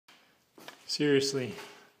Seriously,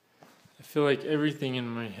 I feel like everything in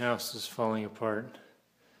my house is falling apart.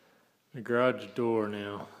 The garage door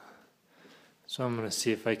now. So I'm going to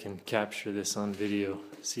see if I can capture this on video,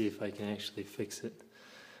 see if I can actually fix it.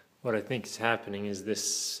 What I think is happening is this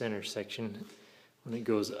center section, when it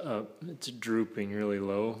goes up, it's drooping really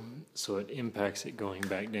low, so it impacts it going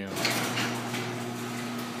back down.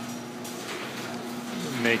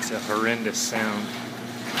 It makes a horrendous sound.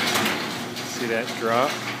 See that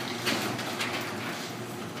drop?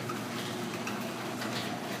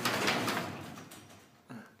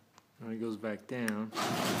 When it goes back down.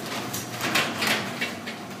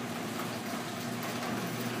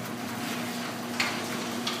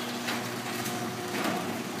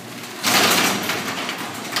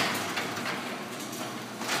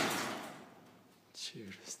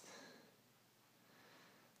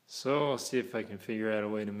 So I'll see if I can figure out a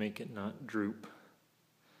way to make it not droop.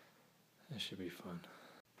 That should be fun.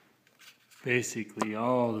 Basically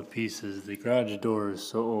all the pieces, the garage door is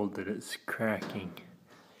so old that it's cracking.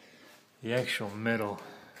 The actual metal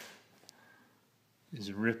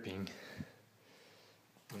is ripping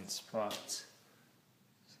in spots.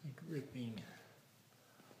 It's like ripping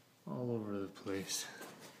all over the place.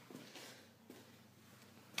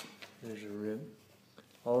 There's a rip.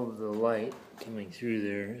 All of the light coming through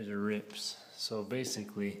there is rips. So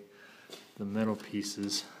basically the metal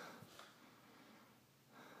pieces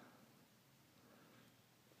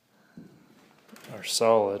are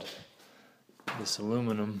solid. This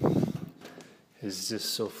aluminum is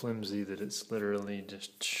just so flimsy that it's literally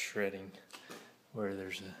just shredding where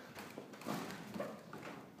there's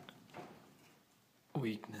a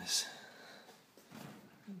weakness.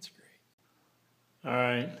 That's great.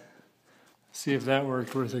 Alright, see if that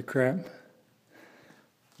worked worth a crap.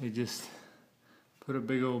 We just put a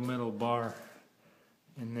big old metal bar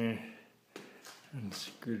in there and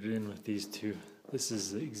screwed it in with these two. This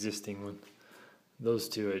is the existing one. Those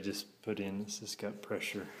two I just put in. It's just got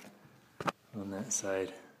pressure on that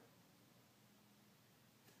side.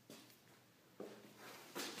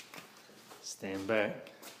 Stand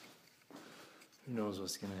back. Who knows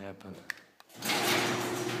what's going to happen.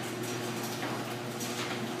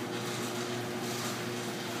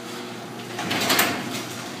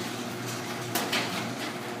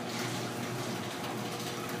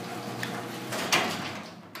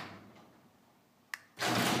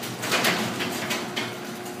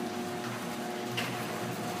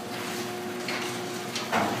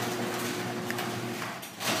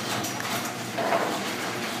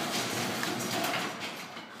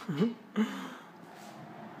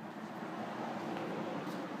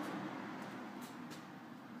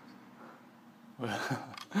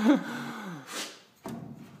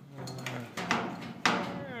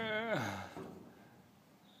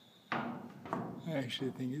 I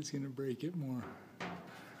actually think it's going to break it more.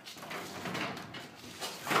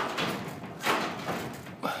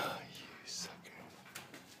 You sucker.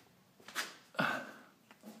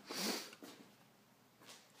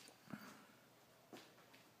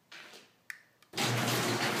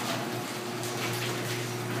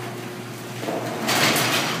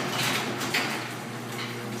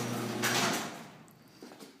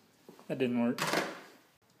 That didn't work.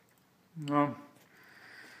 No.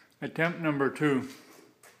 Attempt number 2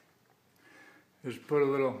 is put a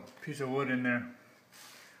little piece of wood in there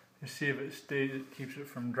to see if it stays, it keeps it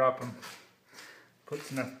from dropping.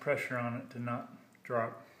 Puts enough pressure on it to not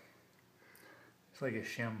drop. It's like a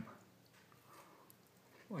shim.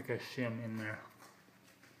 Like a shim in there.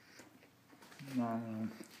 I don't know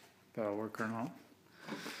if that'll work or not.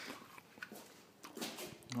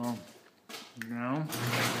 Well, now.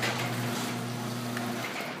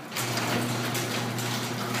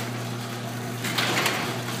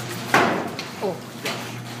 Oh my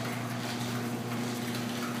gosh.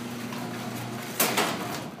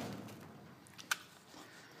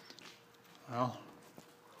 Well,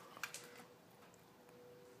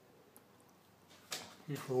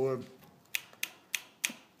 piece of wood.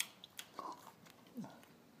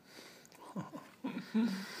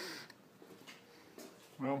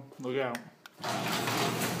 Well, look out.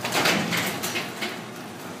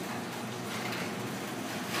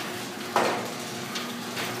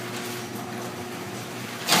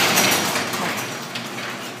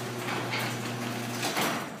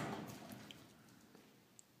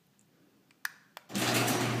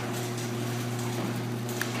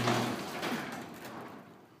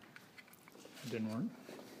 Didn't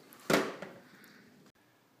work.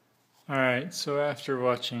 Alright, so after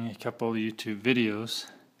watching a couple of YouTube videos,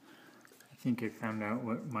 I think I found out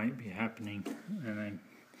what might be happening.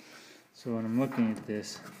 So when I'm looking at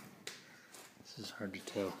this is hard to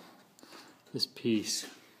tell. this piece,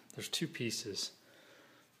 there's two pieces.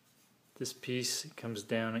 This piece comes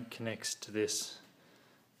down and connects to this,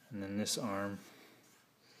 and then this arm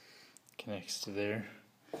connects to there.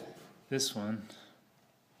 This one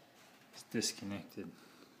is disconnected.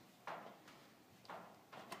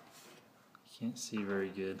 Can't see very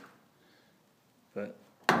good, but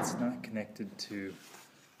it's not connected to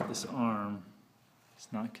this arm. It's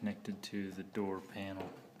not connected to the door panel.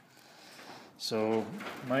 So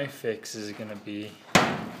my fix is going to be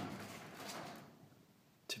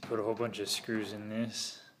to put a whole bunch of screws in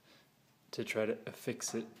this to try to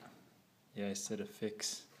affix it. Yeah, I said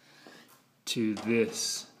affix to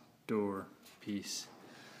this door piece,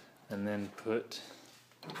 and then put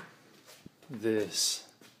this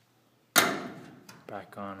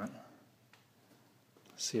back on it.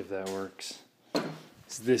 See if that works.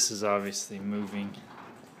 So this is obviously moving.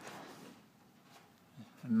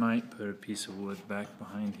 I might put a piece of wood back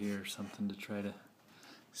behind here or something to try to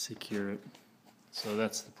secure it. So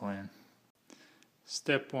that's the plan.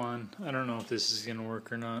 Step one, I don't know if this is going to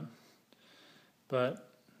work or not, but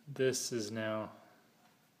this is now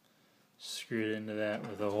screwed into that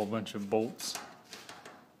with a whole bunch of bolts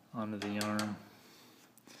onto the arm.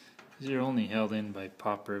 These are only held in by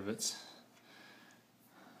pop rivets,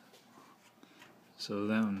 so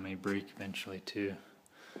that one may break eventually too.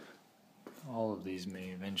 All of these may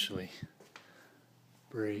eventually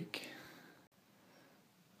break.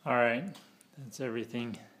 Alright, that's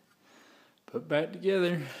everything put back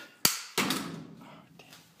together. Oh,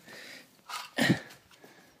 damn.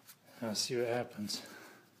 Let's see what happens.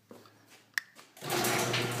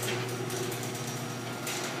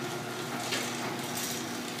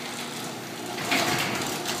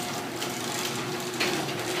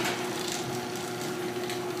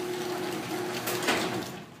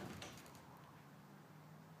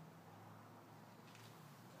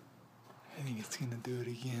 I think it's gonna do it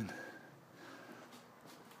again.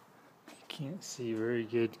 I can't see very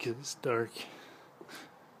good because it's dark.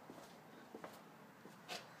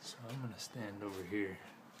 So I'm gonna stand over here.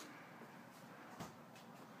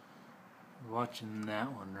 Watching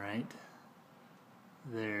that one right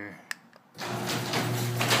there.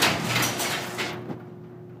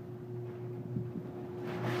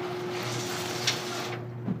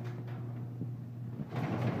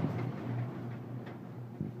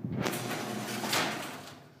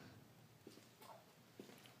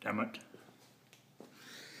 Damn it.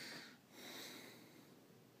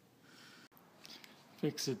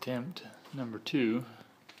 Fix attempt number 2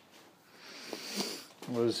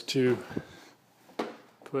 was to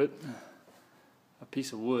put a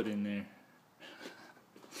piece of wood in there.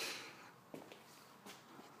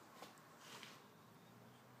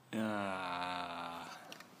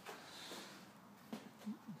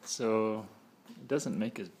 So it doesn't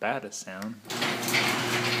make as bad a sound.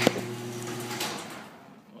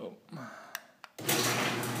 Whoa.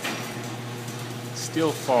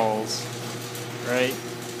 Still falls right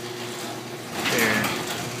there.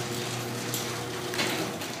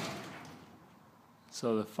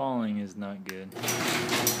 So the falling is not good.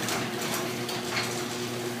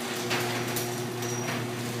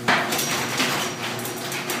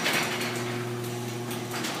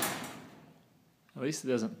 At least it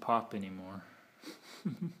doesn't pop anymore.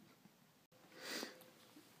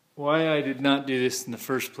 Why I did not do this in the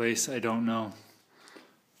first place, I don't know.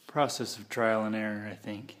 Process of trial and error, I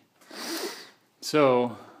think.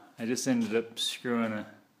 So I just ended up screwing a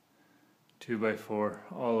 2x4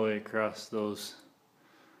 all the way across those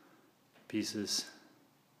pieces.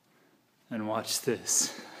 And watch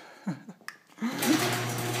this.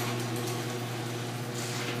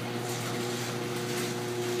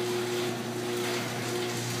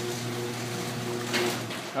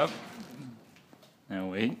 Up. Now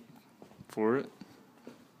wait for it.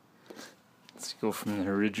 Let's go from the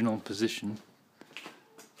original position.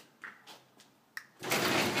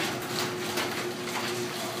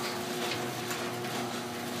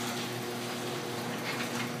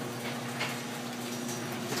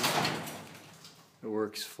 It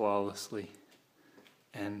works flawlessly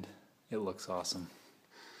and it looks awesome.